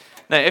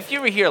Now, if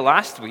you were here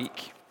last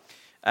week,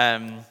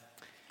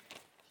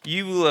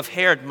 you will have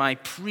heard my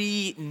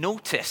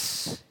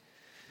pre-notice,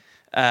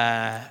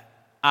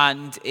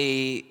 and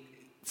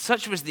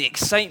such was the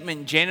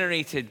excitement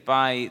generated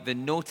by the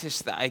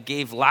notice that I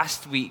gave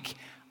last week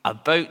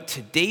about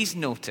today's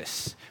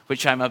notice,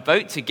 which I'm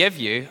about to give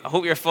you. I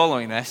hope you're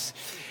following this.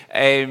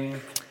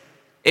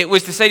 It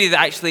was decided that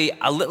actually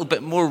a little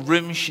bit more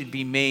room should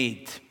be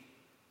made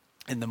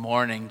in the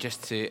morning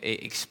just to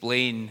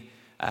explain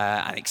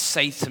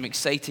some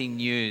exciting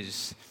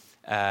news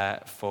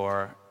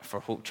for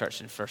Hope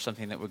Church and for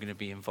something that we're going to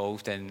be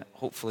involved in,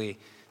 hopefully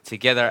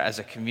together as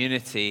a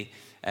community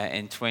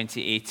in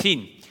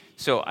 2018.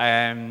 So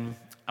I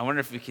wonder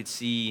if we could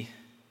see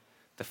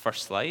the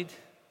first slide.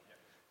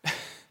 There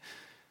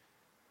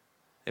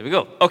we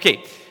go.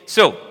 Okay,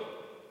 so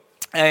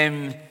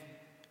today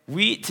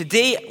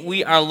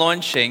we are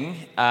launching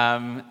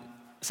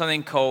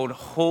something called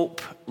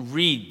Hope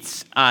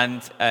Reads,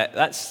 and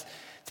that's,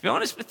 to be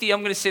honest with you,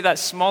 I'm going to say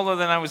that's smaller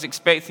than I was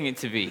expecting it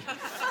to be.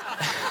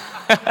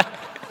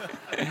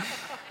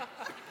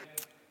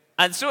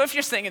 And so if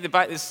you're sitting at the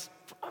back, it's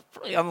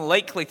probably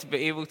unlikely to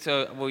be able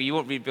to, well, you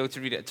won't be able to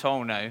read it at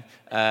all now,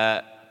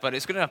 but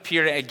it's going to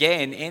appear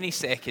again any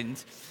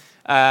second.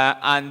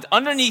 And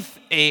underneath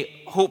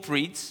Hope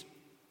Reads,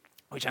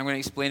 which I'm going to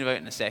explain about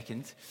in a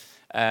second,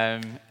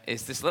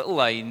 is this little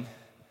line.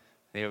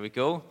 There we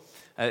go.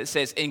 It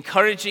says,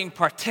 encouraging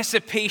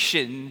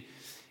participation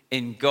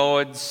in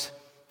God's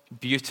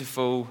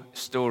beautiful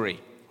story.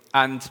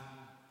 And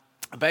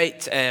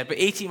about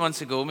 18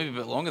 months ago, maybe a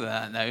bit longer than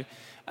that now,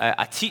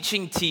 a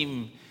teaching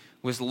team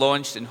was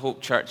launched in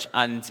Hope Church,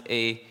 and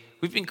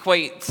we've been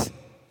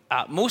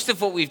most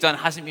of what we've done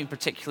hasn't been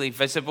particularly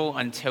visible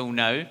until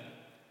now.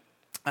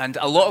 And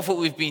a lot of what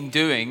we've been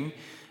doing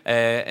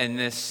in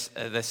this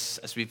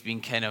as we've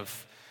been kind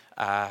of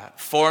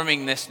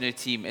forming this new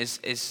team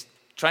is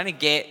trying to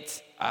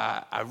get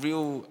a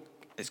real,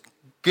 as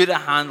good a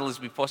handle as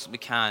we possibly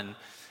can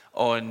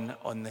on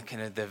the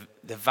kind of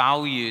the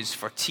values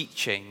for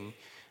teaching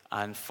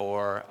and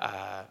for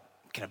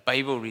kind of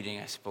Bible reading,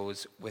 I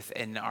suppose,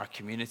 within our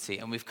community.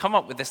 And we've come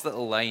up with this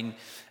little line,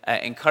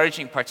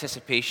 encouraging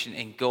participation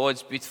in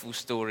God's beautiful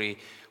story,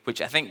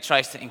 which I think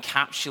tries to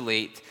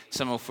encapsulate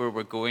some of where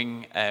we're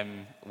going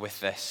with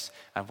this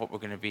and what we're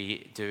going to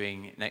be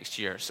doing next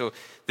year. So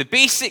the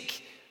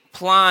basic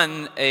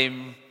plan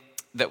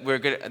that I'm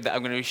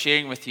going to be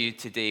sharing with you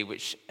today,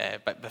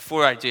 but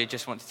before I do, I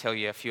just want to tell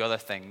you a few other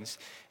things,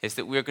 is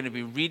that we're going to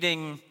be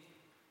reading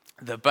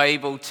the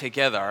Bible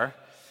together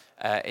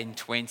in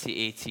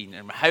 2018.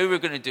 And how we're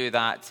going to do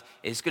that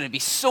is going to be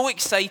so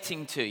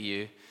exciting to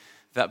you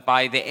that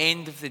by the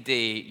end of the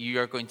day,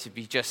 you are going to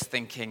be just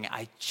thinking,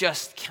 I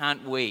just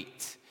can't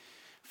wait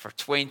for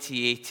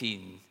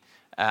 2018.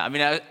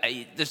 When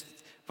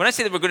I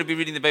say that we're going to be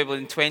reading the Bible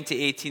in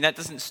 2018, that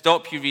doesn't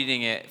stop you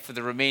reading it for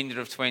the remainder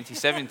of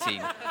 2017.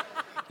 You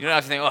don't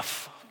have to think, oh,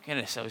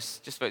 goodness, I was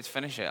just about to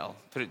finish it. I'll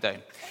put it down.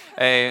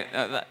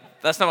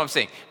 That's not what I'm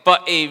saying.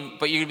 But you're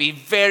going to be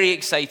very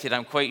excited,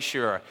 I'm quite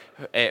sure,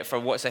 for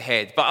what's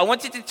ahead. But I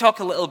wanted to talk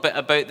a little bit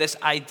about this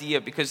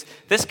idea, because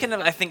this kind of,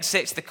 I think,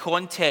 sets the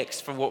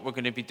context for what we're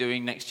going to be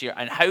doing next year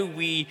and how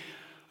we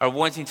are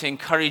wanting to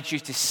encourage you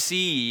to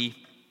see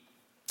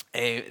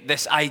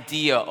this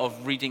idea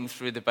of reading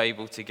through the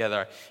Bible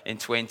together in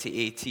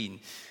 2018.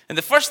 And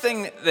the first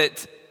thing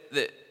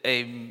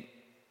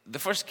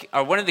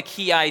one of the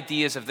key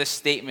ideas of this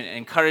statement,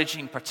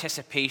 encouraging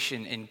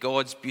participation in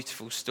God's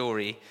beautiful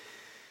story,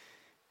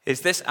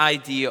 is this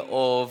idea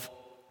of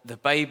the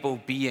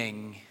Bible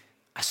being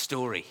a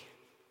story.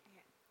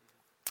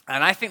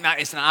 And I think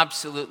that is an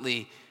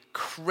absolutely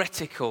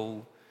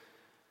critical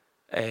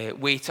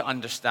way to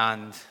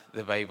understand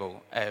the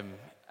Bible.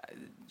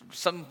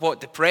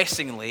 Somewhat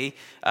depressingly,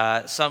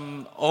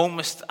 some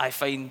almost, I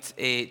find,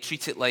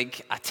 treat it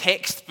like a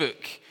textbook,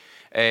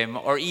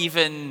 or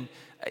even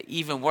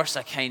worse,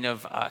 a kind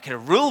of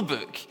rule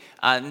book.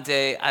 And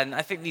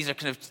I think these are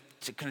kind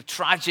of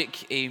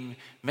tragic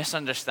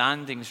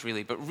misunderstandings,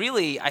 really. But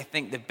really, I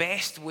think the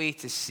best way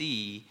to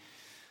see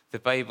the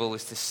Bible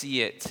is to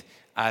see it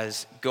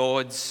as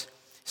God's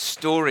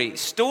story.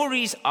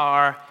 Stories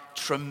are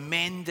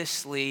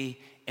tremendously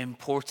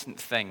important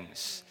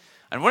things.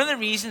 And one of the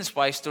reasons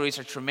why stories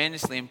are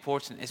tremendously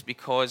important is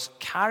because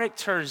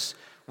characters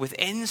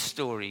within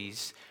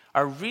stories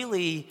are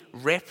really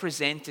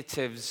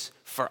representatives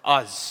for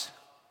us.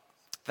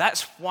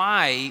 That's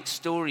why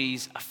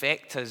stories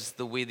affect us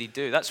the way they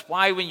do. That's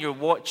why when you're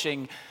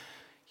watching,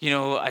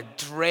 a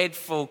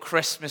dreadful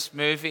Christmas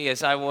movie,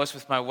 as I was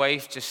with my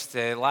wife just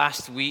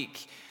last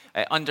week,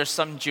 under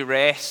some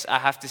duress, I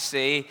have to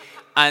say,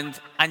 and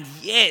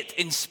yet,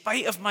 in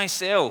spite of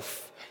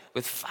myself,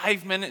 with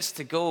 5 minutes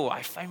to go,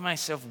 I found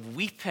myself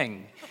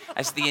weeping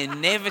as the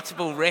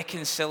inevitable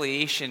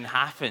reconciliation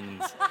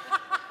happened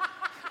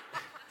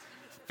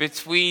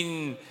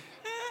between,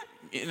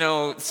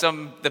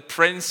 the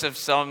prince of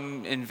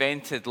some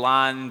invented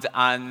land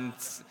and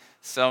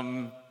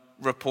some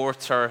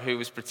reporter who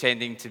was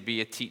pretending to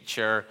be a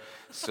teacher.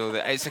 So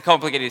it's a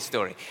complicated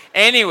story.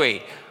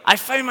 Anyway, I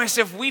found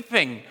myself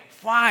weeping.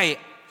 Why?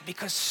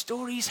 Because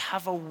stories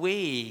have a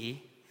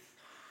way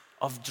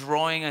of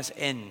drawing us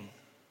in.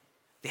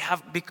 They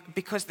have,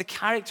 because the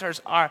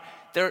characters are,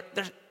 they're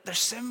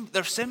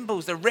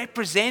symbols, they're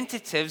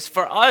representatives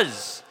for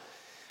us.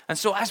 And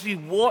so as we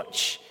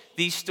watch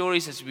these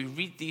stories, as we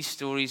read these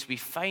stories, we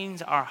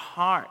find our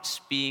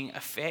hearts being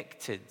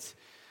affected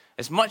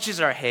as much as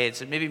our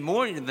heads, and maybe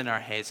more than our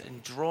heads,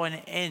 and drawn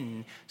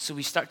in, so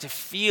we start to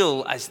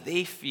feel as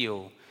they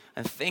feel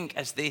and think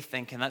as they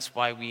think, and that's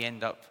why we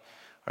end up,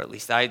 or at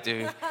least I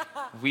do,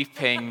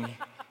 weeping.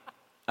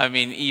 I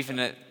mean, even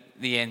at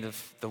the end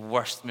of the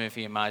worst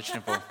movie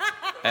imaginable,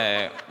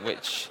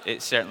 which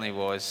it certainly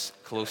was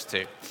close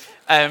to.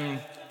 And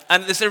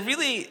there's a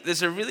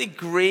really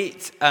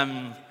great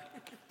kind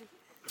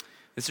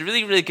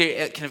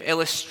of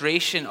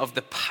illustration of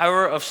the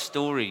power of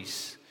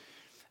stories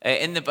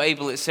in the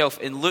Bible itself.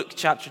 In Luke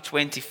chapter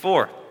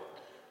 24,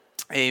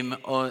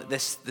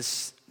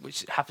 this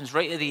which happens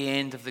right at the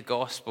end of the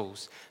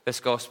Gospels. This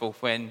Gospel,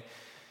 when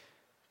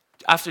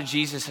after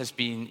Jesus has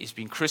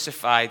been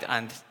crucified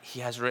and he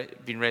has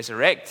been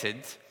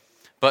resurrected,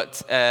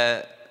 but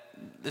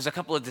there's a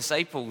couple of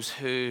disciples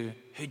who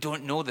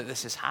don't know that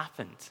this has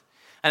happened,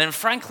 and then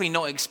frankly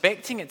not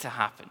expecting it to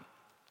happen.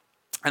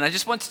 And I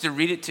just wanted to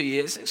read it to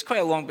you. It's quite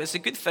a long, but it's a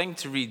good thing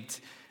to read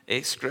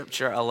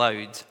scripture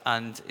aloud.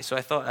 And so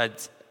I thought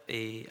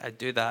I'd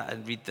do that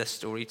and read this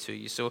story to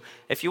you. So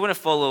if you want to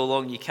follow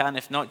along, you can.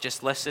 If not,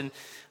 just listen.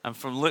 I'm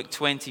from Luke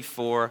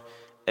 24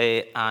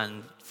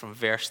 and from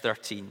verse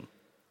 13.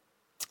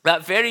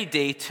 That very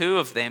day, two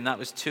of them, that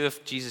was two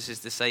of Jesus'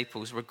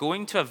 disciples, were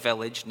going to a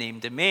village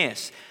named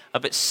Emmaus,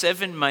 about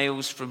 7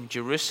 miles from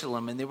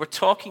Jerusalem, and they were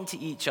talking to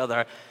each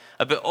other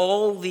about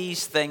all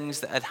these things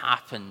that had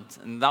happened,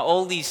 and that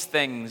all these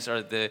things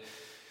are the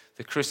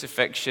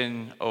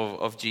crucifixion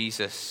of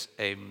Jesus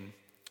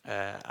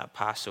at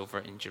Passover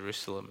in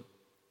Jerusalem.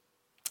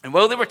 And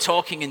while they were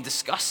talking and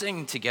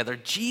discussing together,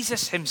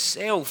 Jesus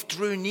himself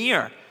drew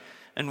near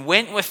and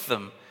went with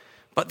them,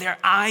 but their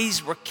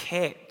eyes were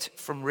kept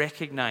from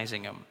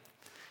recognizing him.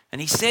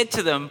 And he said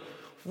to them,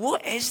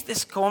 "What is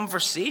this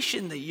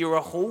conversation that you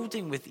are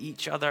holding with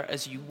each other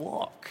as you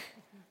walk?"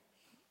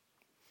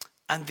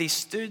 And they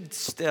stood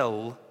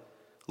still,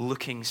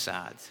 looking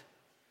sad.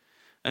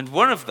 And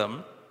one of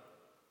them,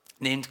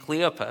 named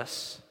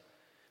Cleopas,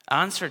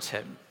 answered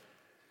him,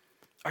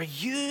 "Are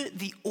you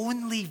the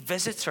only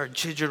visitor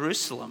to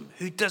Jerusalem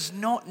who does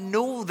not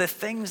know the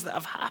things that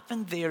have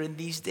happened there in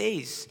these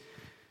days?"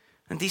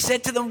 And he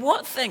said to them,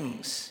 "What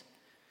things?"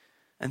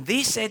 And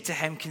they said to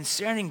him,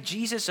 "Concerning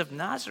Jesus of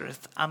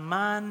Nazareth, a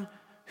man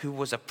who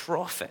was a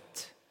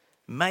prophet,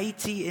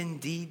 mighty in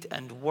deed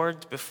and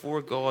word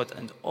before God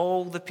and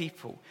all the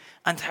people,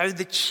 and how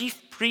the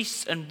chief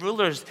priests and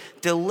rulers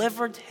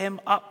delivered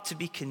him up to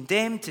be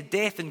condemned to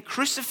death and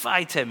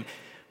crucified him.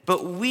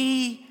 But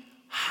we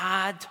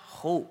had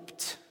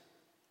hoped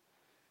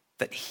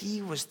that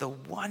he was the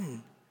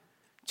one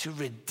to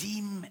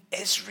redeem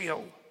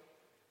Israel.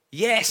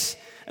 Yes,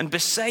 and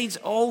besides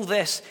all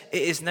this,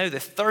 it is now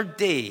the 3rd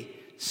day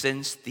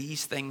since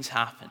these things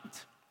happened.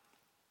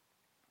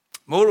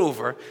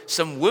 Moreover,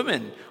 some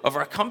women of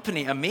our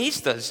company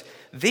amazed us.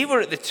 They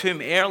were at the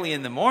tomb early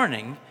in the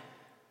morning,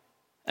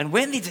 and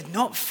when they did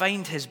not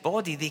find his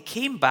body, they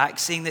came back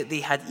saying that they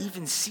had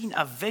even seen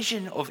a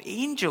vision of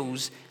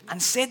angels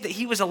and said that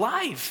he was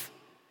alive.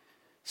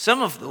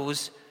 Some of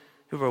those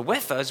who were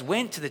with us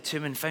went to the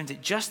tomb and found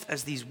it just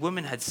as these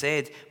women had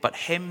said,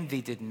 but him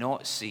they did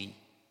not see."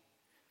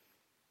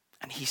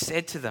 And he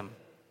said to them,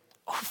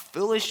 "O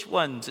foolish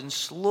ones and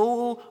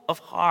slow of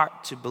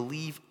heart to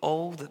believe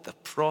all that the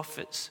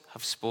prophets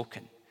have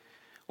spoken.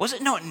 Was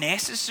it not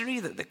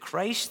necessary that the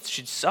Christ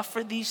should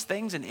suffer these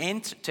things and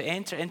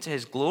enter into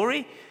his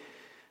glory?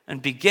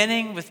 And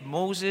beginning with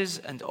Moses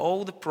and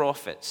all the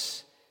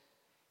prophets,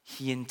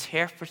 he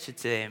interpreted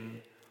to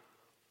them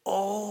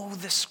all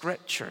the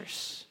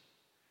scriptures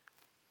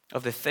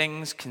of the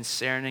things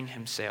concerning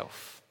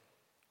himself."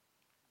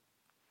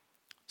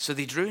 So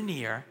they drew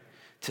near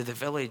to the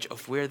village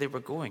of where they were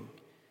going.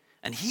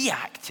 And he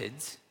acted,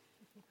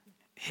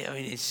 I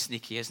mean, he's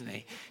sneaky, isn't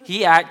he?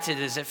 He acted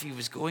as if he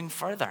was going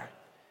further.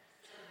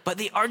 But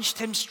they urged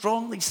him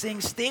strongly,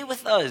 saying, "Stay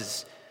with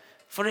us,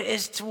 for it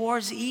is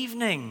towards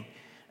evening,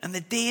 and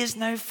the day is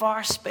now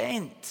far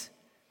spent."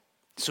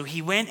 So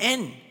he went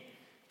in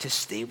to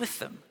stay with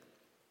them.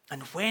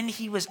 And when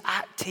he was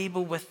at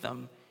table with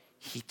them,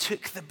 he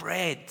took the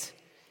bread,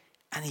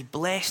 and he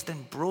blessed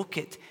and broke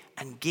it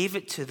and gave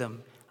it to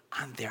them.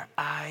 And their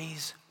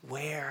eyes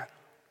were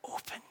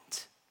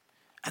opened,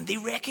 and they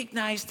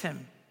recognized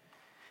him,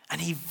 and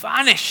he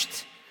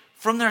vanished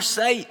from their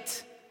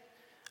sight.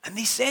 And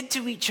they said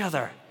to each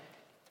other,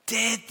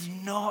 "Did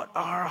not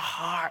our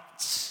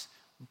hearts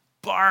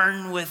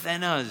burn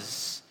within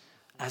us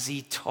as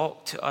he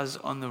talked to us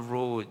on the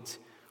road,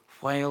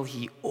 while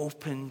he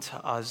opened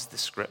to us the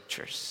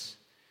scriptures?"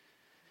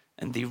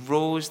 And they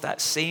rose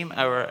that same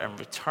hour and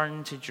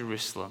returned to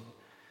Jerusalem.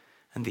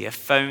 And they have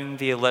found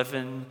the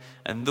 11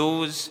 and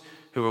those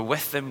who were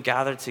with them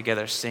gathered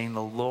together, saying,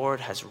 "The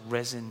Lord has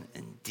risen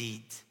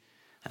indeed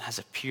and has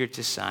appeared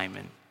to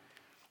Simon."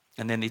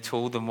 And then they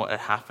told them what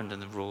had happened on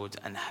the road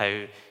and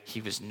how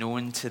he was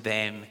known to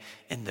them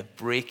in the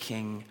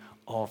breaking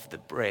of the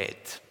bread.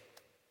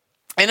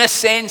 In a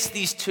sense,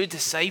 these two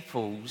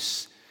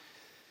disciples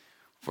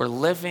were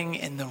living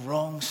in the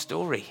wrong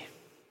story.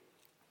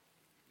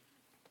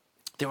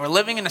 They were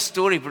living in a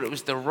story, but it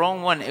was the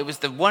wrong one. It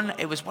was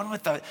one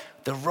with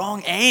the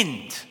wrong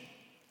end.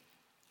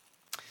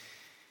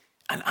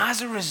 And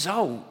as a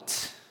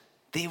result,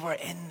 they were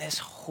in this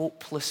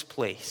hopeless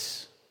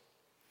place.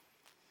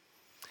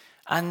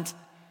 And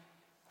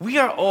we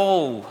are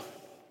all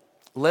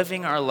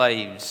living our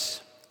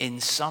lives in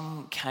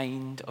some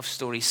kind of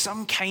story,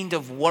 some kind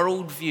of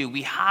worldview.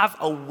 We have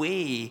a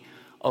way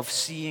of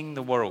seeing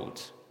the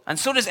world. And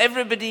so does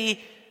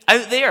everybody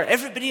out there.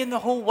 Everybody in the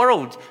whole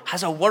world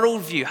has a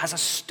worldview, has a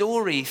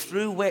story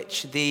through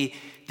which they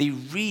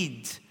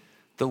read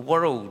the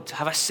world,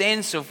 have a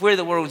sense of where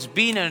the world's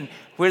been and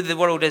where the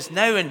world is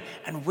now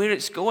and where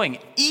it's going.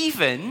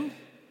 Even,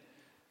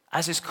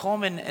 as is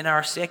common in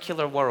our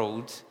secular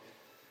world,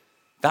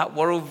 that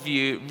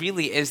worldview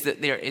really is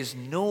that there is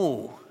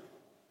no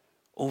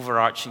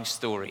overarching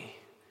story.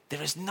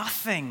 There is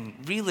nothing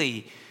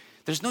really.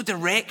 There's no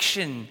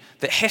direction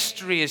that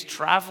history is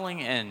traveling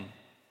in.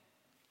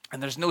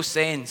 And there's no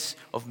sense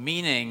of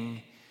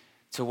meaning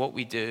to what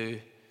we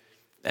do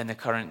in the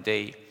current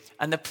day.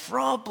 And the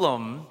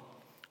problem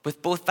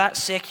with both that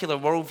secular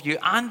worldview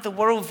and the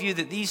worldview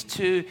that these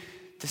two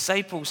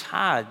disciples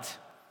had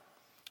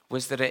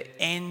was that it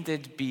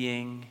ended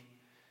being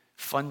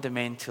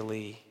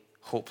fundamentally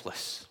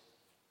hopeless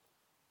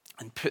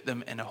and put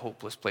them in a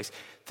hopeless place.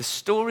 The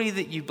story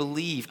that you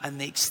believe and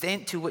the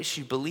extent to which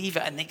you believe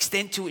it and the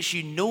extent to which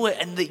you know it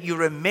and that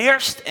you're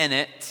immersed in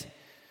it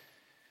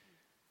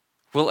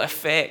will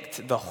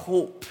affect the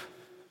hope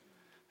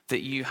that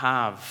you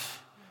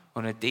have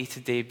on a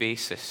day-to-day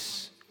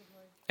basis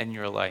in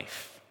your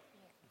life.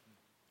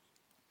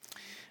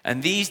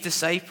 And these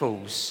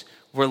disciples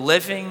were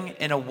living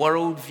in a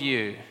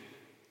worldview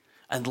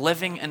and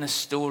living in a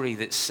story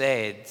that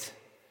said,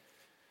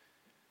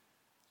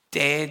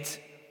 dead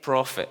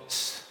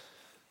prophets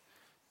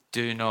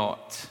do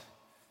not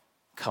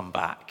come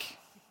back.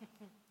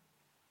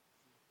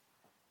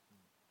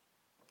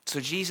 So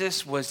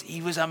Jesus was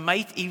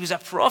a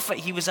prophet,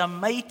 he was a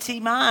mighty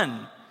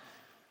man.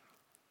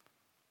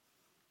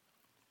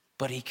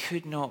 But he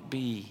could not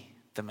be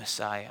the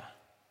Messiah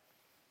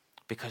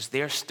because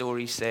their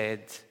story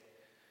said,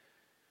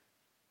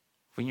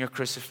 when you're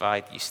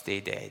crucified, you stay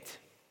dead.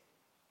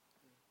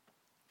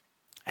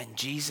 And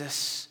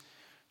Jesus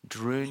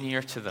drew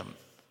near to them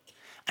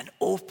and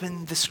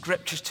opened the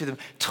scriptures to them,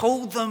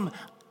 told them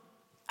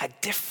a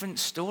different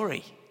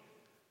story.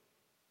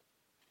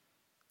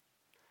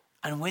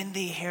 And when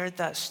they heard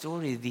that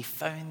story, they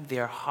found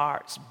their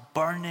hearts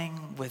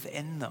burning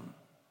within them.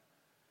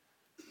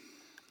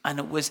 And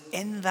it was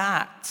in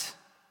that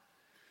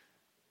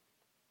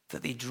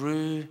they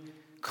drew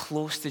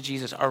close to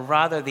Jesus, or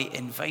rather they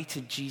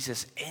invited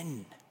Jesus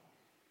in.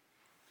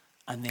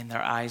 And then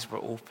their eyes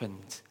were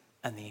opened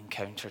and they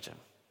encountered him.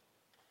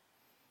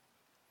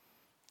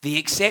 They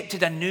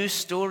accepted a new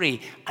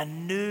story, a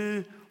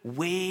new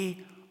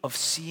way of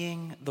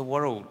seeing the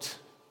world.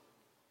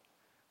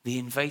 They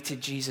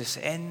invited Jesus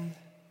in,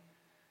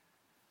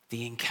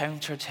 they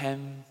encountered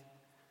him,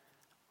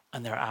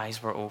 and their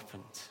eyes were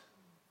opened.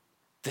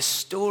 The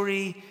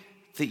story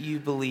that you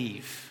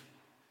believe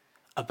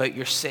about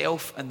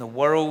yourself and the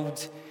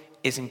world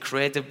is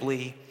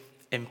incredibly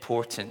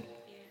important.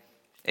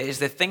 It is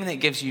the thing that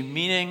gives you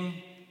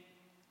meaning,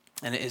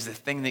 and it is the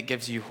thing that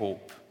gives you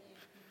hope.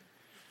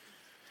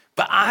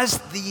 But as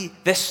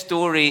this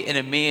story in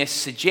Emmaus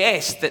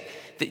suggests,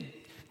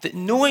 that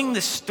knowing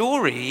the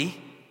story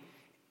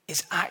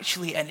is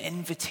actually an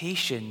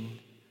invitation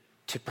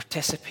to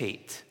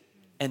participate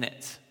in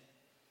it.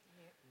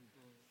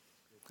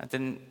 I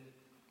didn't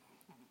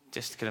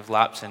just kind of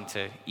lapse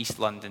into East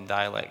London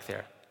dialect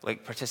there,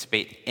 like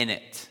participate in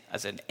it,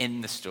 as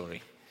in the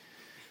story.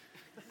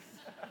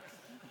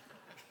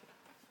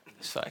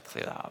 Just thought I'd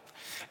clear that up.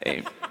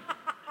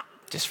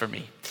 Just for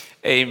me.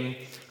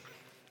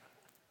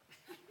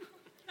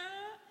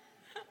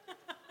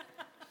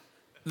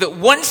 That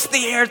once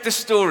they heard the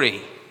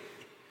story,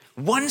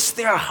 once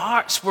their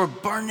hearts were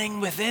burning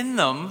within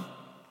them,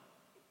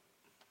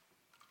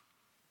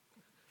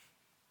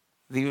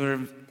 they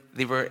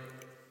were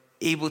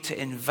able to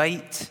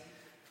invite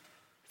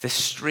the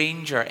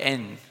stranger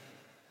in,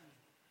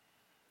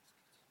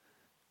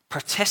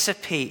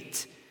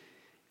 participate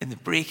in the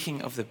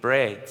breaking of the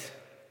bread,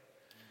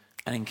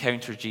 and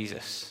encounter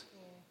Jesus.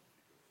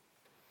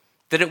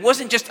 That it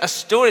wasn't just a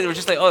story. They were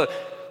just like, oh,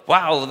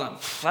 wow,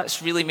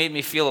 that's really made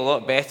me feel a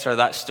lot better,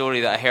 that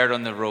story that I heard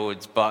on the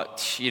road,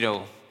 but,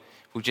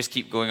 we'll just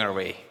keep going our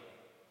way.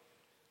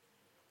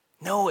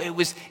 No, it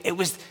was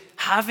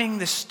having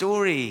the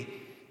story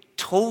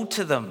told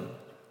to them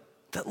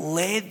that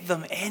led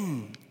them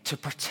in to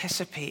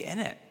participate in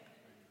it.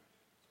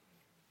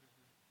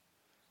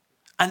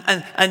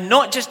 And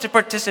not just to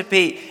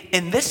participate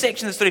in this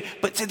section of the story,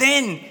 but to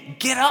then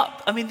get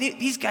up. I mean,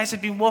 these guys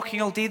had been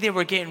walking all day. They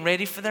were getting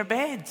ready for their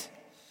bed.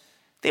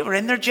 They were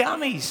in their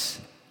jammies.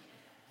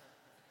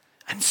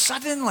 And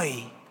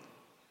suddenly,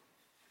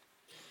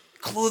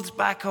 clothes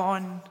back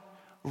on,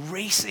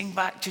 racing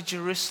back to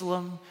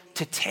Jerusalem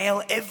to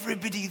tell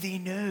everybody they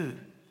knew,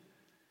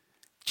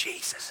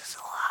 Jesus is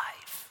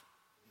alive.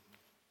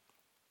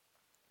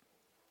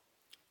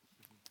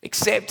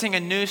 Accepting a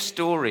new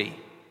story,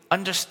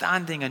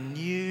 understanding a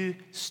new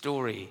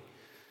story,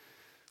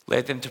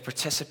 led them to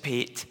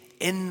participate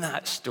in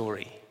that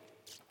story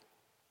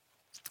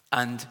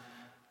and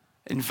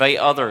invite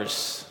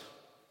others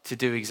to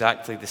do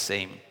exactly the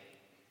same.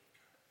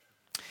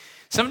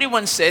 Somebody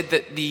once said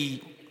that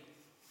they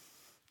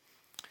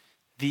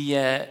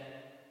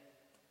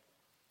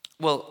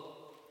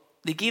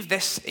gave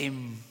this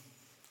kind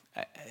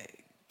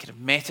of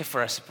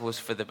metaphor, I suppose,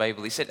 for the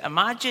Bible. He said,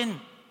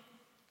 imagine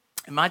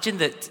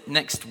that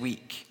next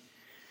week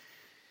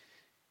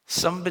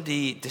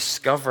somebody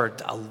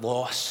discovered a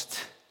lost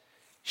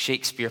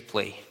Shakespeare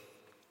play.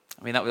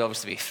 I mean, that would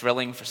obviously be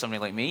thrilling for somebody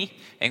like me,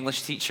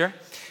 English teacher.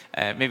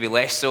 Maybe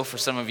less so for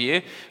some of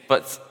you.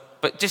 But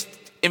just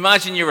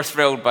imagine you were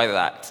thrilled by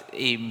that.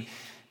 A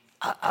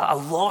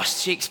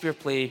lost Shakespeare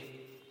play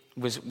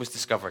was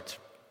discovered.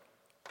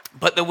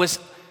 But there was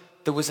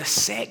a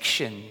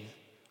section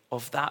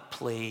of that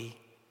play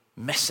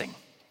missing.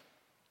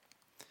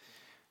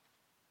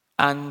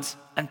 And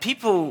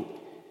people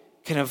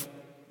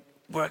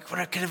were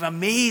kind of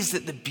amazed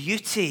at the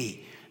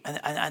beauty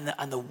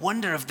and the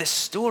wonder of this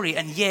story,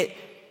 and yet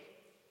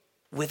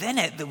within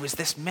it there was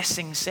this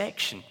missing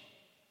section.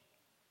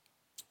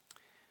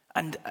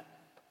 And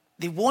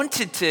they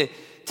wanted to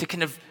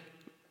kind of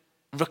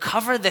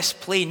recover this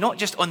play, not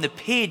just on the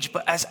page,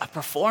 but as a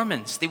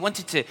performance. They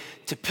wanted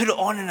to put it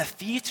on in a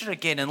theater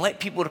again and let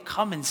people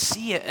come and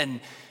see it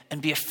and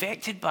be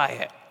affected by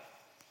it.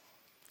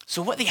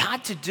 So what they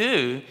had to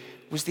do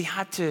was they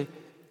had to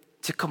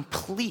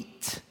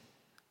complete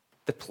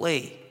the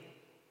play.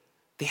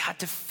 They had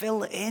to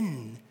fill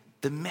in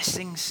the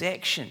missing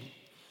section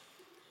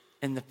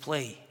in the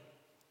play.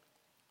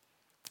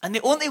 And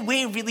the only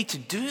way really to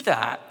do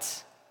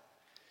that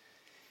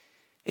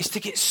is to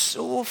get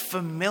so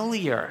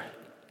familiar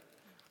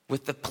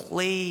with the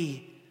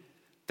play,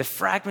 the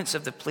fragments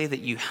of the play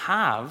that you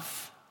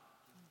have,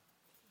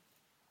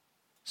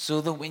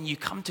 so that when you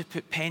come to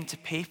put pen to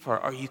paper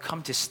or you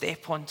come to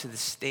step onto the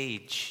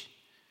stage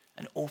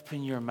and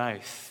open your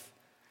mouth,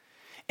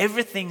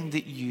 everything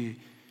that you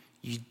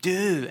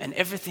do and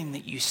everything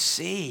that you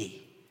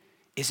say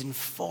is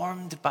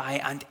informed by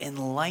and in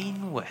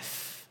line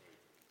with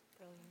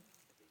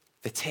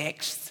the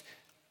text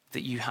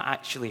that you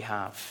actually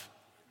have.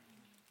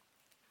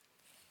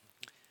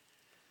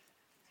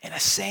 In a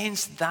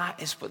sense,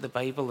 that is what the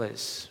Bible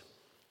is.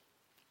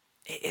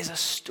 It is a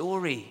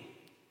story.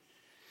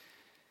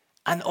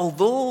 And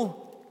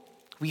although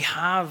we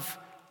have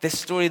this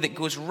story that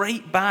goes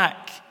right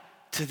back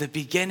to the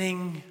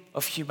beginning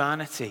of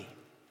humanity,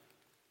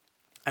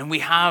 and we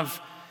have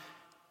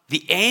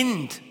the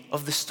end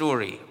of the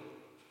story,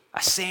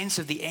 a sense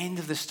of the end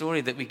of the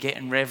story that we get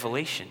in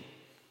Revelation,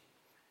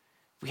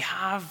 we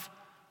have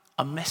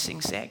a missing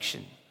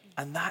section,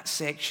 and that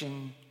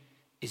section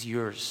is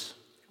yours.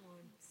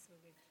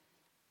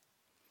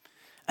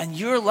 And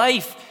your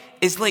life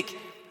is like,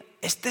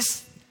 it's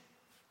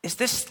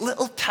this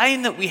little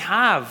time that we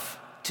have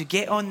to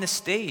get on the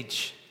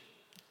stage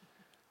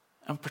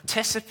and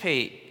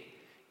participate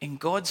in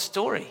God's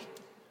story,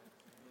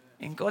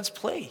 in God's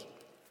play.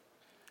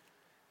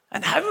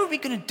 And how are we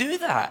going to do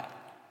that?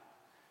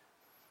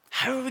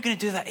 How are we going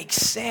to do that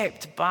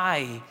except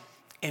by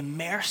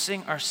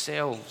immersing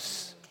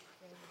ourselves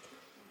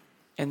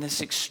in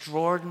this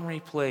extraordinary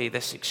play,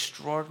 this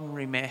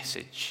extraordinary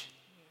message,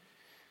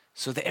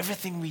 so that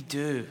everything we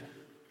do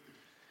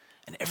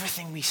and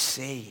everything we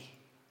say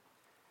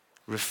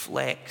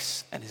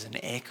reflects and is an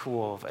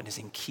echo of and is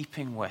in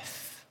keeping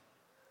with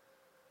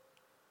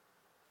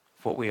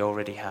what we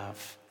already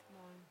have.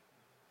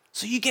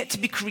 So you get to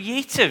be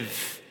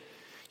creative.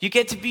 You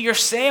get to be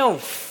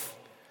yourself.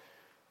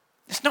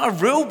 It's not a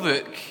rule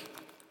book.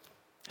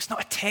 It's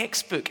not a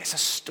textbook. It's a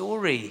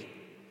story.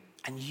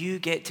 And you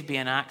get to be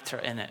an actor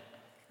in it.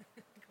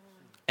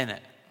 In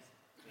it.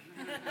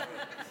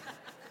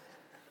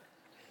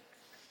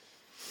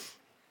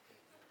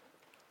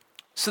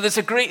 So there's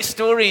a great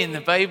story in the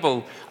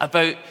Bible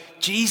about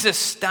Jesus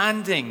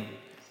standing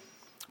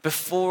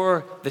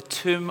before the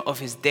tomb of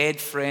his dead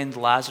friend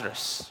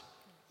Lazarus.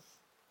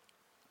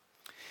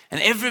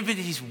 And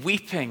everybody's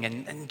weeping,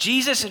 and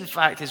Jesus, in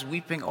fact, is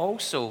weeping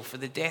also for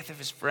the death of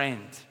his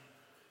friend.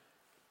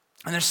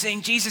 And they're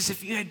saying, Jesus,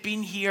 if you had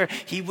been here,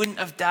 he wouldn't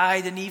have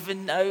died, and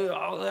even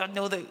now, I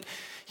know that,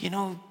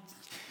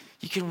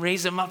 you can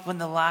raise him up on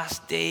the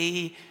last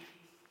day.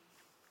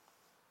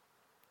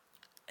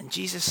 And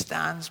Jesus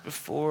stands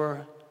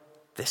before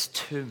this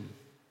tomb.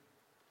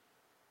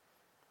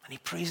 And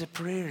he prays a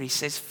prayer. He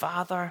says,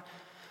 Father,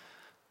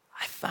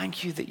 I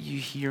thank you that you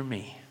hear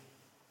me.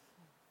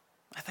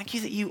 I thank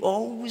you that you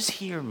always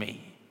hear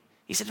me.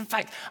 He said, in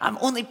fact, I'm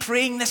only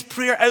praying this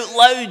prayer out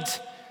loud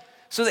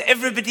so that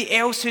everybody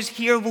else who's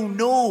here will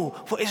know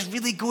what is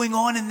really going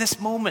on in this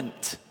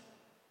moment.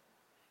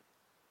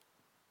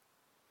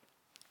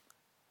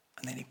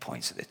 And then he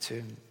points at the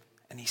tomb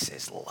and he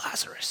says,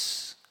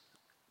 Lazarus,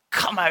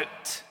 come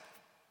out.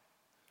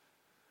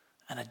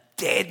 And a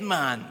dead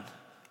man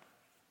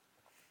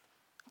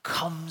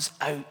comes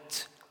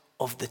out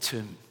of the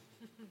tomb.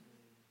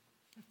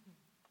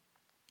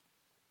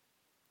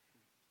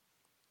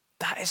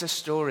 That is a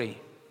story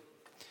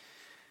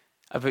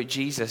about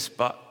Jesus,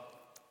 but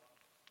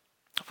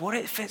what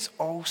if it's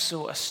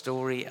also a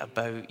story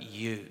about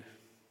you?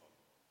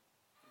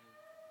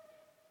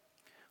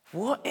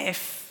 What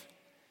if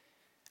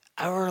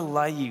our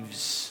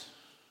lives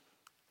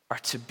are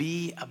to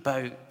be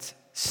about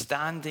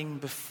standing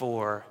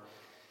before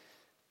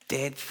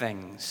dead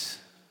things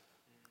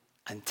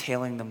and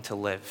telling them to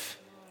live?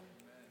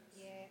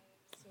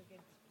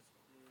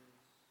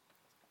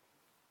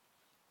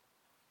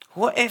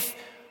 What if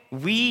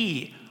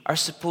we are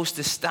supposed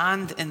to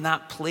stand in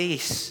that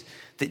place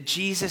that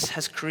Jesus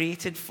has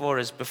created for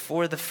us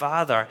before the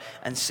Father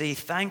and say,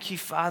 thank you,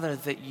 Father,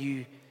 that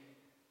you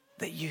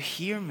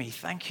hear me.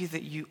 Thank you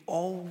that you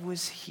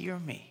always hear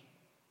me.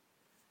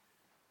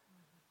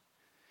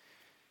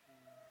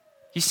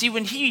 You see,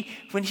 when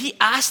he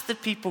asked the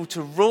people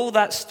to roll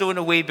that stone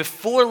away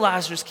before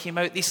Lazarus came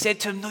out, they said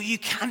to him, no, you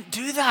can't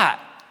do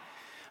that.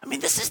 I mean,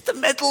 this is the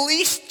Middle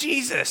East,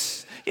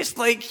 Jesus. It's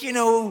like,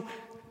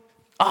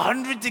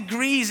 100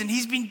 degrees, and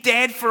he's been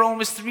dead for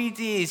almost 3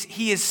 days.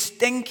 He is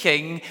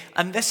stinking,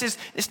 and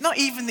it's not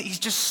even that he's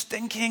just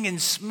stinking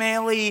and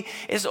smelly.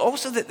 It's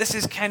also that this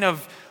is kind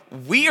of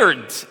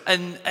weird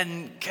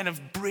and kind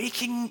of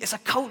breaking. It's a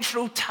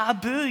cultural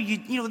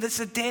taboo. That's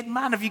a dead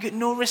man. Have you got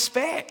no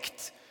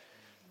respect?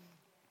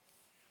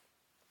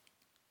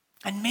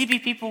 And maybe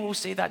people will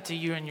say that to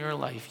you in your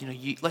life.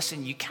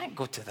 Listen, you can't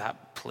go to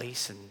that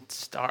place and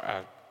start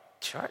a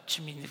church.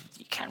 I mean,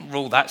 you can't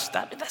roll that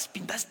stuff.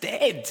 That's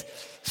dead.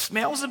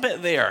 Smells a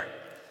bit there.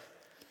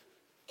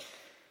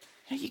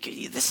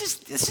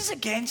 This is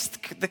against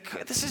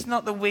this is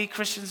not the way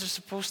Christians are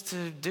supposed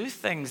to do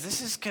things. This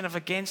is kind of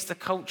against the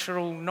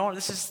cultural norm.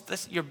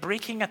 You're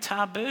breaking a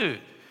taboo.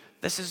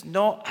 This is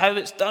not how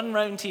it's done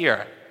round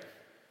here.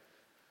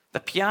 The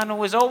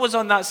piano is always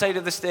on that side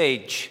of the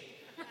stage.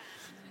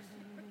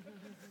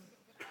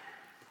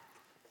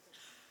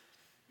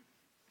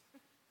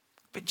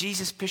 But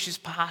Jesus pushes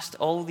past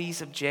all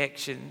these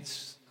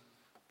objections,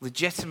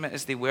 legitimate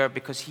as they were,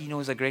 because he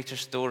knows a greater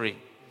story.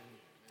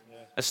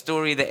 A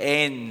story that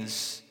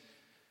ends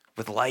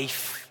with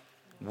life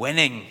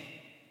winning.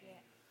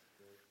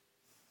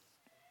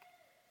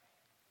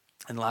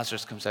 And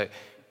Lazarus comes out.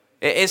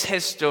 It is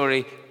his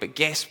story, but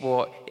guess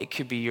what? It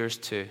could be yours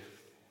too.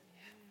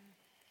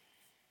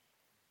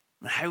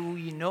 And how will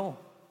you know?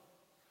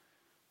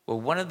 Well,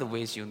 one of the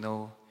ways you'll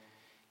know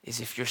is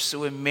if you're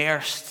so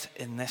immersed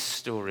in this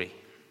story,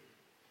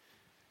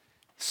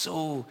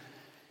 so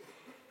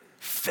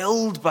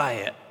filled by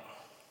it,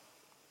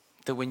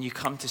 that when you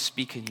come to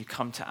speak and you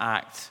come to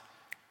act,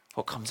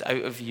 what comes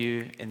out of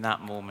you in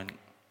that moment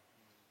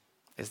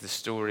is the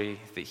story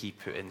that he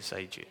put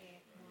inside you.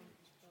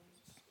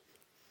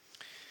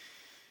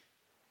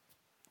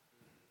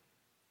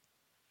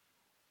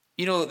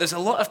 There's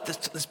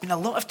been a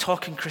lot of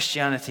talk in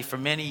Christianity for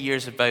many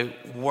years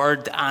about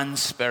word and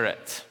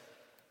spirit.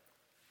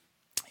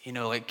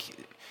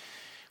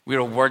 We're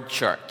a word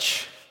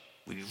church.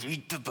 We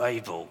read the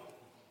Bible,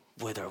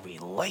 whether we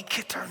like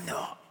it or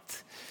not.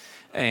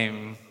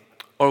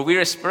 Or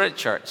we're a spirit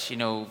church.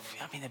 The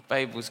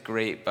Bible's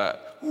great,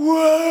 but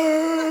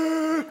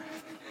whoa!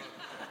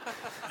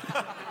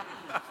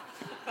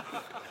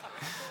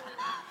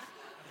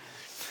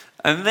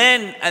 And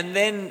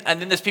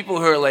then there's people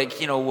who are like,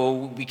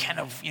 we kind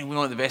of, we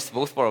want the best of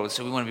both worlds,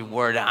 so we want to be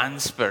word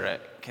and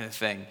spirit kind of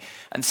thing.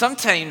 And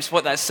sometimes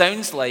what that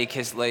sounds like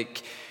is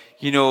like,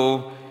 we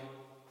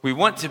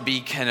want to be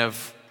kind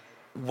of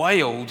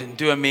wild and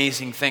do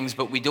amazing things,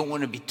 but we don't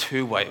want to be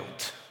too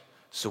wild.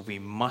 So we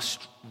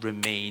must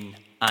remain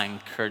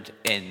anchored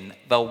in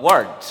the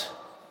Word.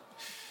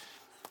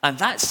 And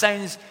that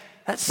sounds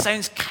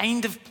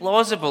kind of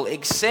plausible,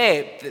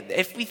 except that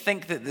if we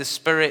think that the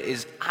Spirit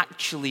is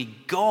actually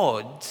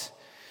God,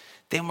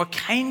 then we're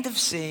kind of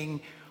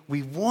saying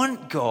we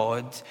want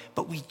God,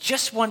 but we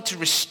just want to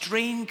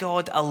restrain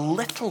God a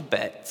little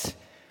bit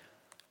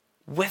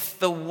with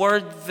the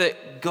Word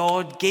that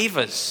God gave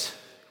us,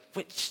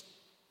 which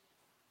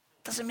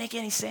doesn't make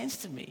any sense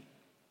to me.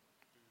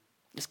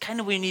 It's kind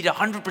of we need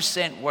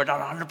 100% Word or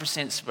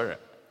 100%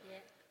 Spirit. Yeah.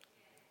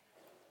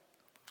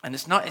 And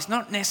it's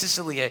not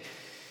necessarily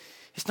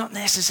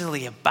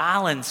a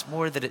balance,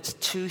 more that it's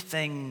two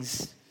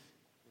things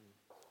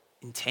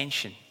in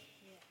tension.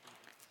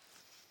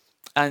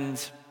 Yeah.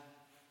 And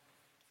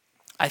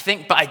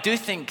I do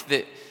think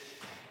that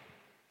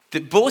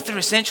That both are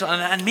essential,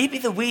 and maybe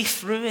the way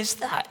through is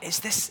that. Is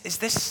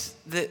this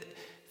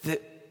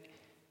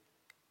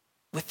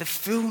with the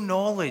full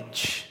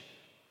knowledge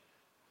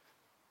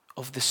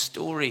of the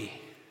story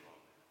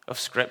of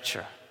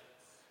Scripture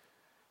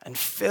and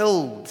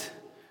filled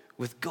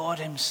with God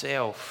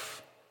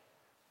himself,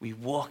 we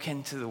walk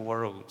into the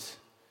world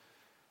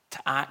to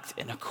act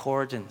in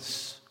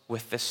accordance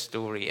with this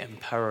story,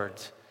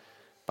 empowered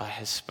by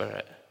his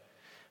Spirit.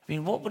 I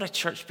mean, what would a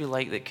church be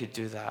like that could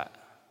do that?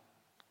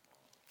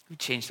 It would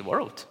change the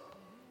world.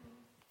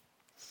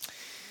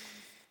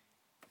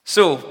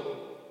 So,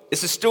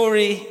 it's a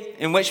story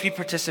in which we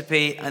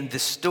participate, and the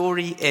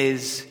story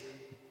is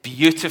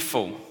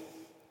beautiful.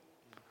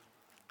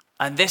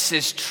 And this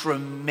is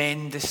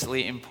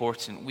tremendously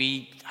important.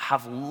 We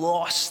have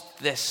lost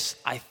this,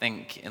 I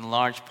think, in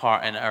large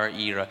part in our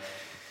era.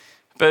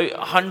 About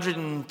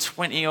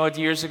 120 odd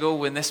years ago,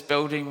 when this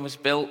building was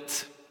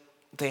built,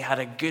 they had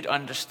a good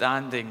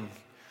understanding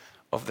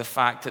of the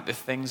fact that the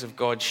things of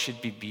God should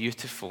be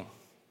beautiful,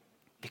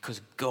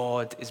 because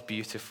God is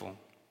beautiful.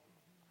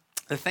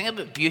 The thing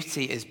about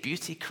beauty is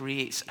beauty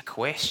creates a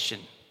question.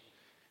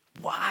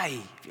 Why?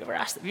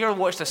 Have you ever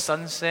watched a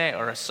sunset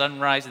or a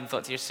sunrise and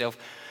thought to yourself,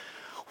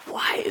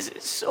 why is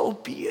it so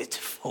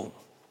beautiful?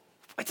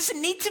 Why does it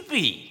need to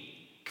be?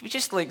 Could we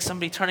just like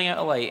somebody turning out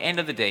a light? End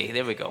of the day.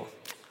 There we go.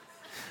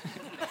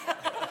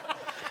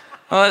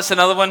 Oh, that's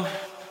another one.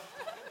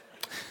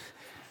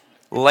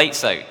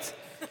 Lights out.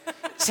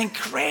 It's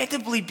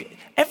incredibly,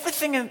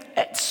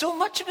 so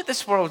much about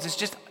this world is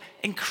just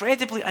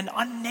incredibly and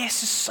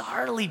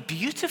unnecessarily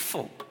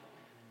beautiful.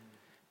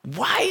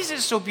 Why is it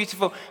so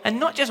beautiful? And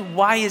not just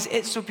why is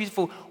it so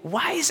beautiful,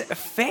 why is it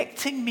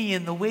affecting me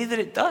in the way that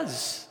it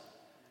does?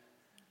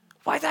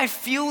 Why do I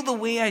feel the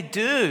way I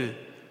do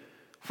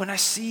when I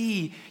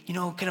see,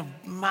 kind of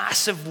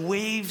massive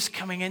waves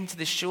coming into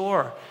the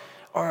shore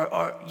or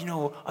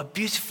a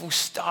beautiful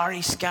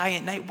starry sky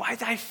at night? Why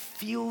do I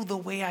feel the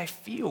way I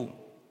feel?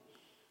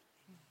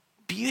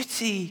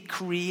 Beauty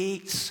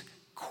creates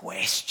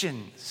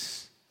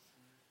questions.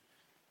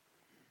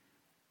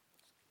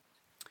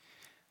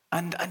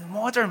 And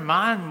modern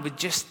man would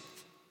just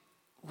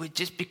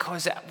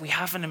because we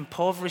have an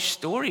impoverished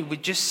story,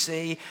 would just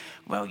say,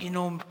 well,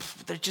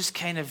 they're just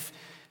kind of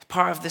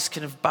part of this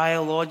kind of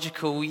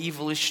biological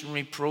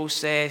evolutionary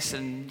process,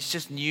 and it's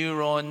just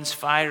neurons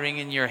firing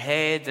in your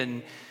head.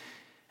 And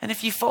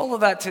if you follow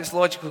that to its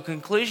logical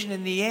conclusion,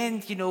 in the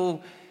end,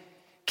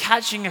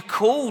 catching a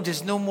cold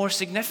is no more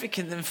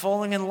significant than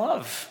falling in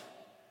love.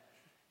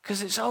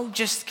 Because it's all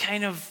just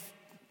kind of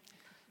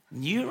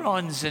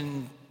neurons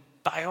and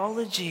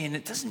biology, and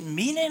it doesn't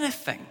mean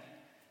anything.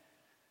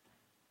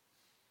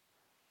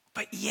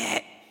 But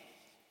yet,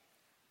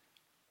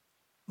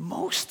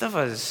 most of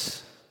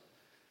us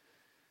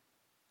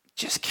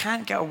just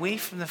can't get away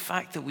from the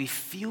fact that we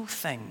feel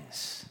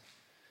things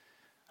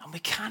and we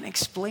can't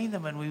explain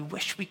them, and we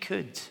wish we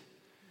could.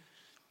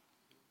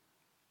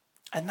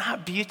 And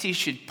that beauty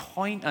should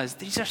point us.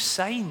 These are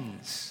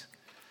signs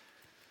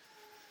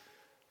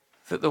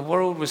that the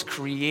world was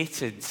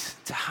created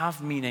to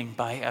have meaning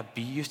by a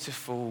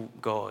beautiful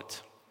God.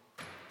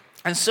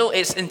 And so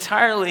it's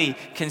entirely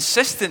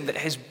consistent that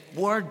his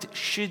word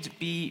should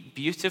be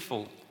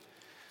beautiful.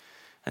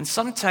 And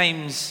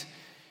sometimes,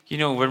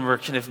 when we're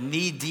kind of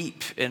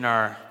knee-deep in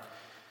our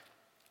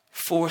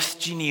fourth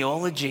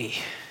genealogy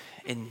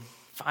in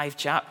 5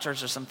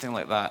 chapters or something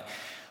like that,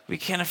 we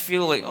kind of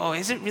feel like, oh,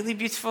 is it really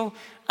beautiful?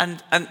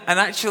 And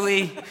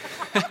actually,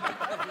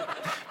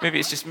 maybe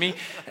it's just me,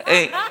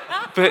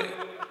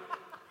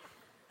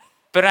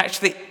 but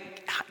actually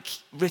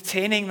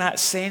retaining that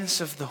sense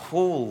of the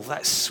whole,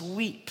 that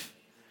sweep,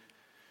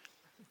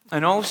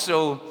 and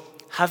also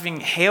having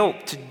help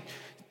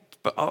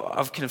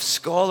of kind of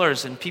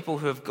scholars and people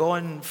who have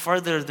gone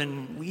further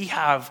than we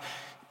have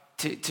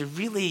to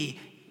really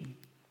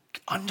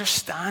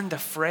understand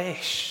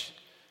afresh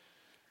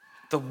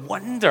the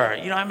wonder.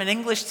 I'm an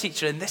English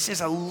teacher, and this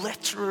is a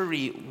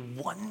literary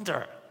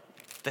wonder,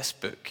 this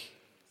book.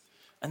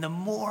 And the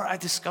more I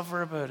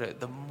discover about it,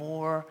 the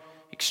more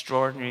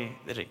extraordinary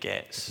that it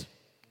gets.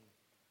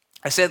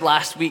 I said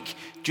last week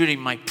during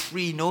my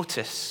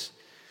pre-notice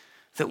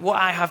that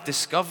what I have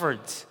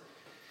discovered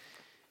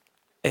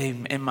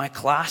in my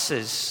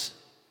classes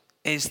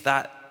is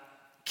that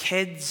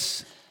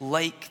kids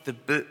like the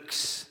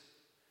books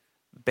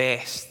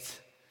best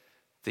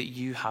that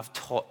you have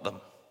taught them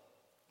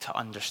to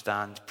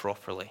understand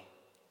properly.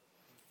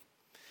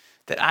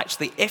 That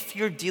actually, if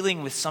you're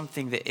dealing with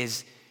something that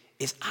is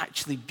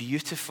actually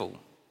beautiful,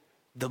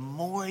 the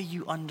more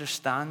you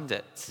understand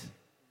it,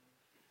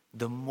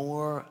 the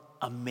more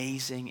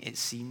amazing it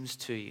seems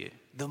to you,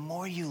 the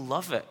more you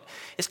love it.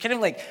 It's kind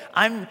of like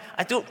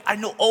I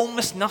know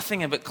almost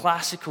nothing about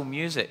classical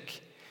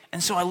music,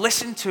 and so I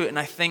listen to it and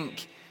I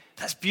think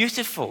that's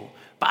beautiful.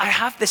 But I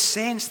have the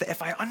sense that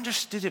if I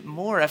understood it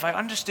more, if I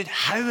understood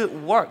how it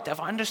worked,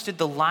 if I understood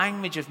the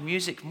language of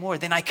music more,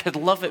 then I could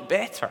love it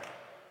better.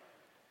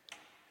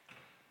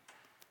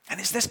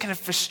 And it's this kind of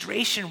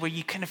frustration where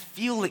you kind of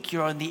feel like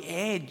you're on the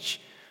edge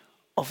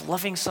of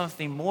loving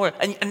something more.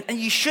 And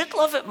you should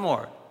love it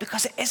more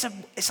because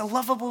it's a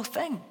lovable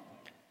thing.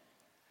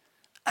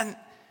 And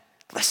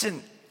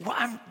listen, what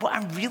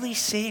I'm really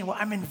saying,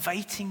 what I'm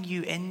inviting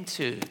you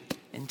into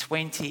in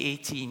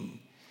 2018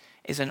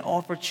 is an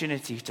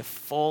opportunity to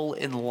fall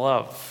in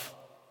love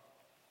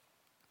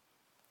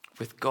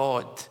with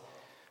God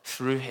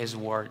through his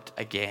word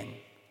again.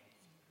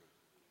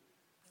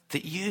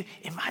 That you,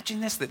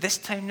 imagine this, that this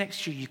time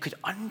next year you could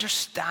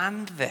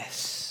understand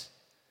this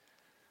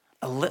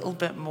a little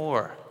bit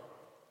more.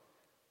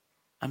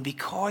 And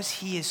because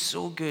he is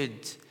so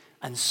good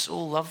and so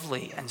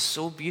lovely and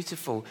so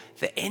beautiful,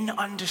 that in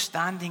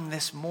understanding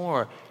this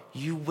more,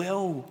 you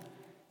will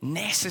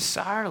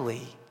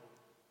necessarily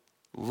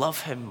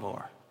love him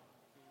more,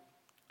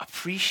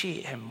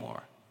 appreciate him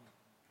more.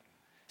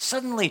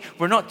 Suddenly,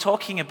 we're not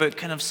talking about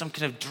some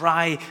kind of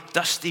dry,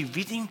 dusty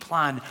reading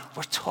plan.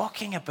 We're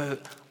talking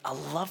about a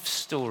love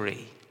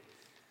story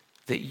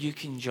that you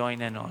can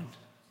join in on.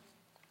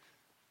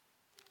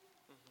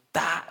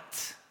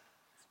 That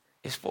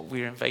is what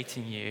we're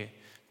inviting you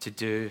to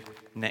do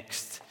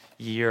next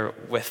year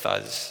with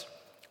us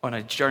on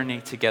a journey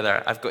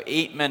together. I've got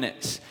 8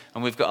 minutes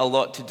and we've got a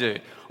lot to do.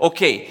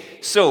 Okay,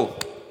 so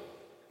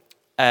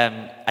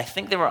I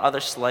think there were other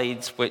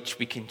slides which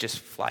we can just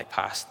fly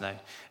past now.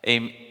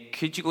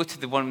 Could you go to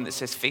the one that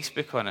says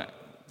Facebook on it,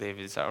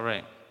 David? Is that all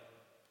right?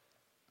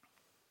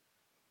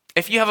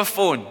 If you have a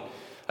phone,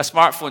 a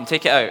smartphone,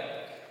 take it out.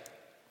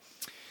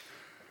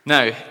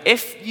 Now,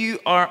 if you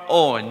are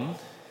on,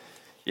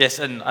 yes,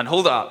 and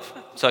hold it up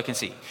so I can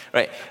see.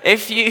 Right,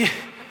 if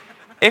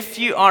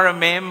you are a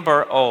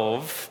member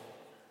of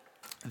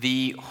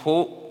the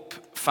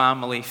Hope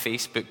Family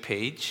Facebook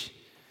page,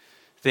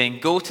 then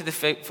go to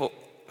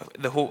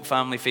the Hope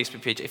Family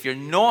Facebook page. If you're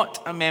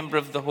not a member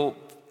of the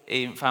Hope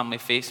Family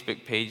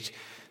Facebook page,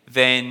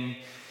 then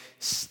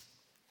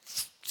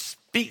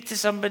speak to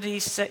somebody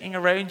sitting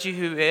around you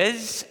who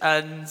is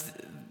and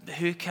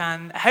who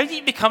can. How do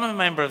you become a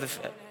member of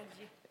the?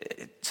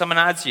 Someone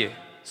adds you.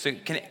 So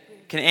can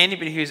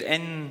anybody who's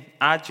in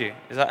add you?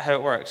 Is that how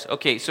it works?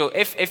 Okay. So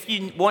if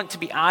you want to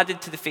be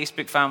added to the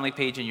Facebook family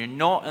page and you're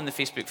not on the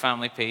Facebook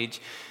family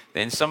page,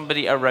 then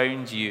somebody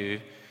around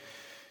you,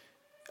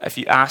 if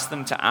you ask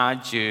them to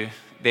add you,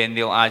 then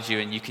they'll add you,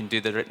 and you can do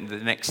the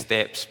next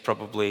steps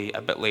probably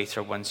a bit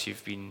later once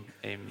you've been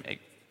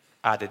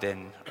added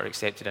in or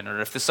accepted in. Or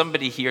if there's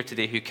somebody here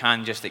today who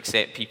can just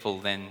accept people,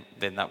 then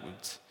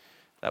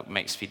that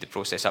might speed the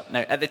process up. Now,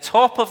 at the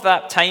top of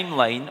that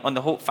timeline on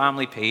the Hope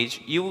Family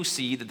page, you will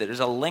see that there is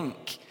a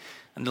link,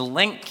 and the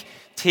link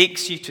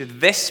takes you to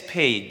this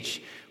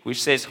page,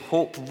 which says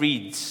Hope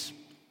Reads.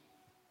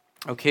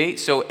 Okay,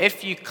 so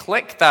if you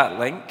click that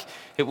link,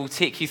 it will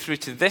take you through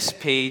to this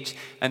page,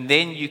 and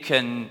then you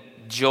can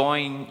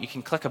join. You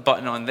can click a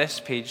button on this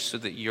page so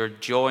that you're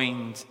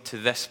joined to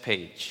this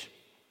page.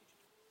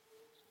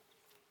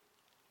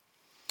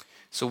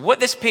 So what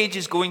this page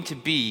is going to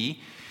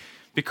be,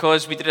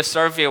 because we did a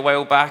survey a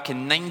while back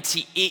and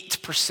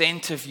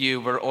 98% of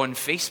you were on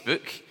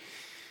Facebook,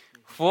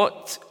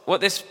 what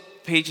this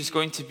page is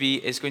going to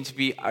be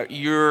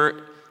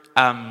your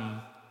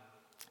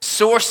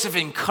source of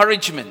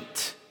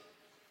encouragement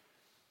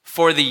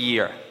for the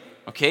year.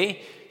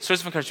 Okay?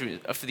 Source of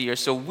encouragement for the year.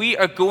 So we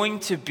are going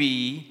to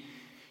be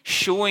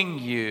showing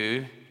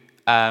you,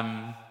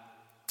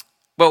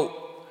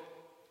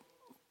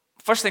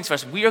 first things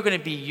first, we are going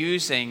to be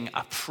using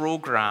a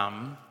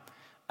program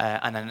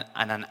and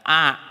an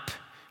app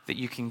that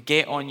you can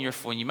get on your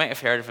phone. You might have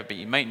heard of it, but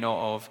you might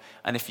not have.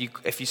 And if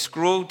you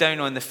scroll down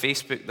on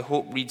the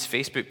Hope Reads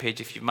Facebook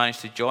page, if you've managed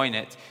to join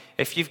it,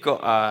 if you've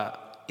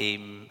got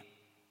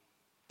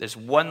there's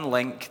one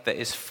link that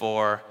is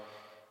for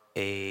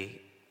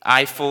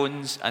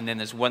iPhones, and then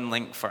there's one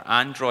link for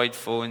Android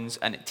phones,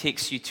 and it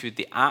takes you to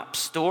the App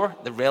Store,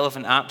 the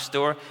relevant App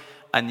Store,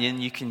 and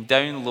then you can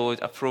download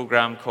a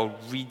program called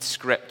Read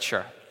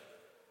Scripture.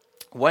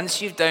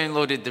 Once you've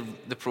downloaded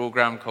the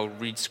program called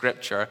Read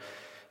Scripture,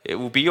 it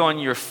will be on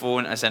your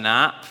phone as an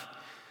app,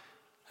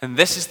 and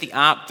this is the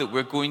app that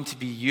we're going to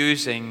be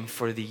using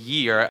for the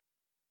year.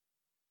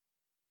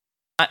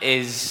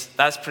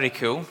 That's pretty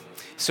cool.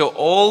 So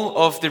all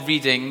of the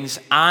readings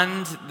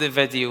and the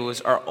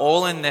videos are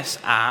all in this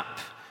app,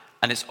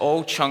 and it's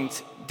all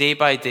chunked day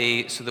by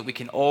day so that we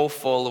can all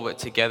follow it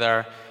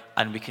together,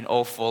 and we can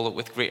all follow it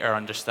with greater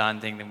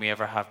understanding than we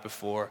ever have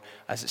before,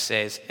 as it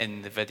says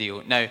in the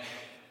video. Now,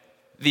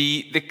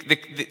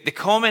 the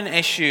common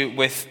issue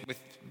with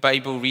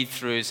Bible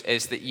read-throughs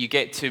is that you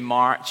get to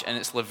March and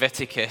it's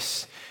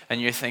Leviticus, and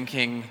you're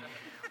thinking,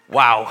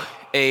 wow,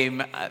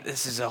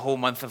 this is a whole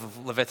month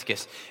of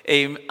Leviticus.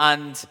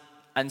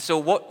 And so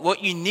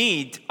what you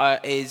need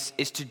is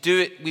to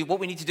do it. What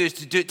we need to do is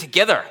to do it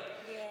together.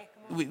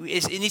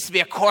 It needs to be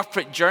a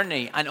corporate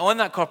journey. And on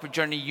that corporate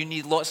journey, you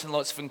need lots and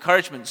lots of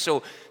encouragement.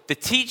 So the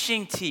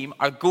teaching team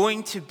are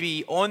going to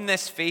be on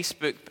this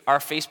our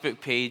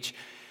Facebook page.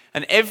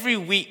 And every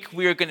week,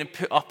 we are going to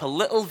put up a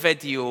little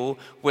video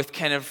with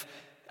kind of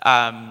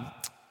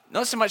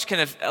not so much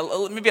kind of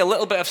maybe a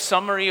little bit of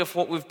summary of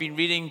what we've been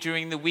reading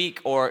during the week,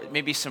 or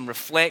maybe some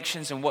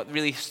reflections on what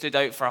really stood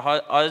out for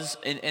us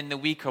in the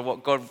week, or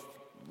what God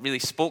really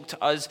spoke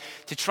to us,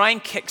 to try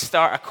and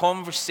kickstart a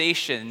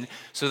conversation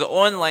so that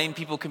online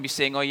people can be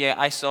saying, oh yeah,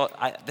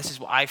 this is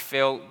what I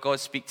felt, God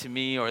speak to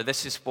me, or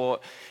this is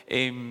what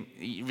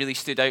really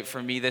stood out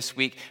for me this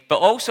week. But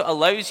also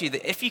allows you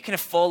that if you kind of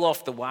fall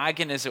off the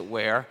wagon, as it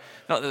were,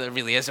 not that there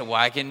really is a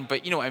wagon,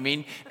 but you know what I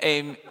mean,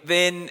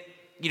 then,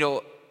 you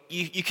know,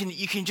 you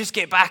can just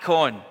get back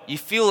on. You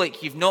feel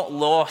like you've not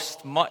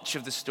lost much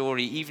of the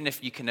story, even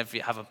if you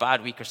have a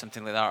bad week or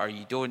something like that, or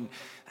you don't.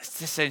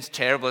 This sounds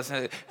terrible.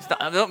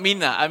 I don't mean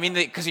that. I mean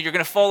that because you're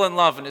going to fall in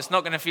love, and it's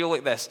not going to feel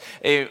like this.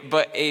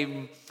 But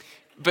you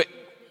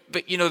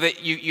know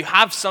that you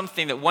have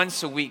something that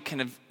once a week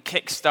kind of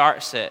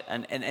kickstarts it,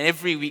 and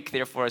every week,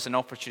 therefore, is an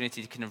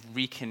opportunity to kind of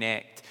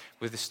reconnect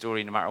with the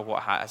story, no matter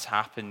what has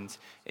happened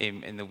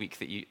in the week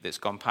that's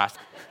gone past.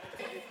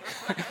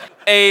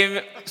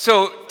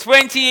 So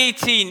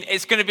 2018,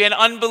 it's going to be an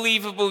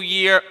unbelievable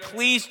year.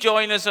 Please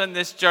join us on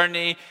this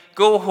journey.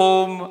 Go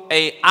home,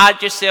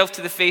 add yourself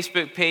to the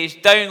Facebook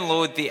page,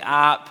 download the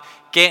app,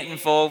 get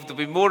involved. There'll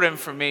be more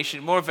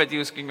information, more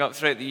videos going up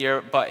throughout the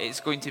year, but it's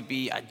going to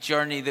be a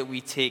journey that we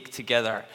take together.